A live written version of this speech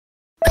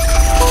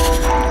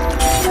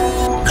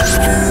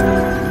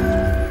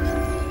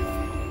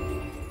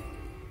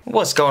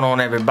What's going on,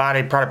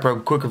 everybody? Product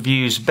Probe Quick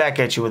Reviews back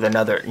at you with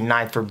another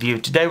knife review.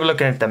 Today we're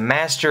looking at the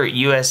Master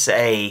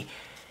USA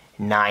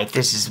knife.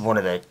 This is one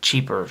of the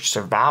cheaper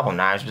survival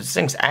knives, but this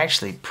thing's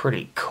actually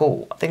pretty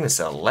cool. I think it's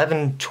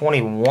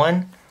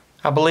 1121,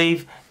 I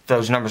believe. If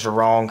those numbers are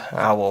wrong,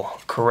 I will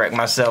correct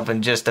myself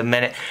in just a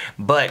minute.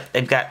 But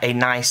they've got a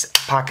nice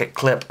pocket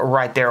clip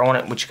right there on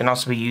it, which can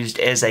also be used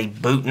as a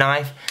boot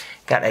knife.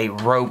 Got a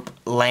rope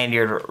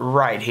lanyard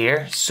right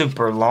here,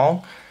 super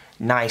long.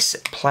 Nice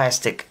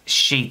plastic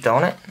sheath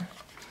on it,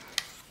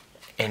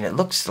 and it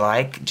looks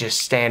like just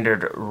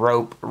standard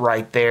rope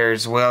right there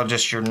as well,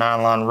 just your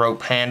nylon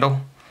rope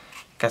handle.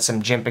 Got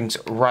some jimpings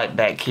right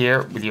back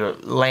here with your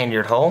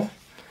lanyard hole,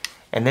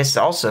 and this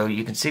also,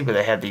 you can see where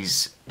they have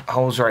these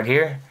holes right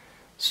here,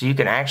 so you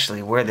can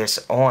actually wear this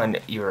on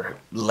your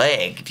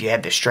leg if you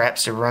had the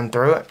straps to run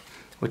through it,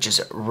 which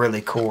is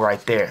really cool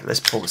right there. Let's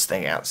pull this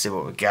thing out and see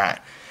what we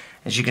got.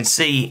 As you can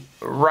see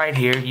right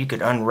here, you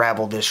could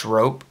unravel this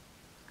rope.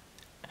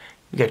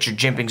 You got your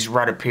jimpings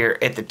right up here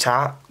at the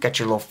top. Got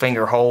your little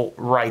finger hole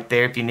right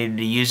there if you needed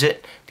to use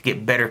it to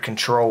get better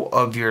control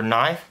of your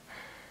knife.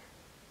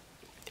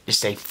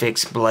 Just a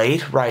fixed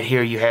blade. Right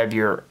here you have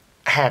your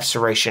half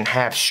serration,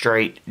 half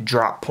straight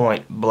drop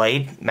point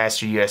blade.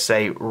 Master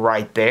USA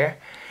right there.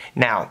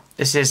 Now,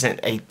 this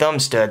isn't a thumb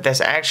stud. That's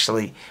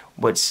actually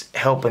what's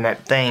helping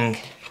what's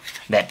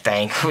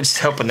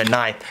helping the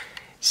knife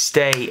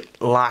stay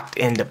locked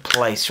into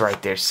place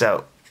right there.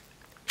 So,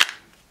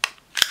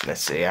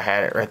 let's see, I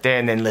had it right there,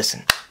 and then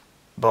listen,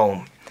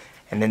 boom,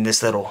 and then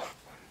this little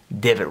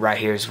divot right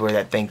here is where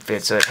that thing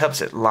fits, so it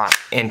helps it lock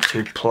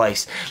into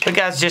place. But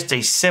guys, just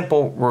a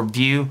simple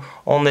review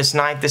on this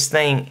knife. This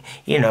thing,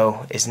 you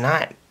know, is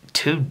not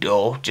too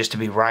dull just to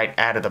be right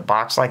out of the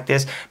box like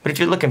this, but if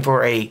you're looking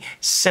for a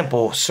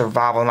simple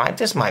survival knife,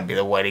 this might be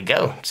the way to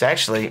go. It's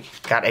actually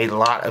got a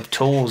lot of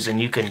tools,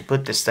 and you can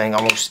put this thing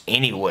almost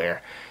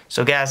anywhere.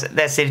 So guys,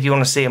 that's it. If you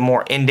want to see a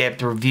more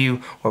in-depth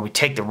review where we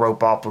take the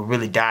rope off, we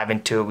really dive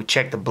into it, we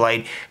check the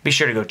blade, be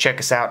sure to go check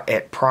us out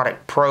at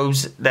Product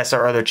Probes. That's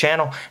our other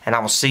channel, and I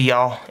will see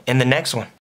y'all in the next one.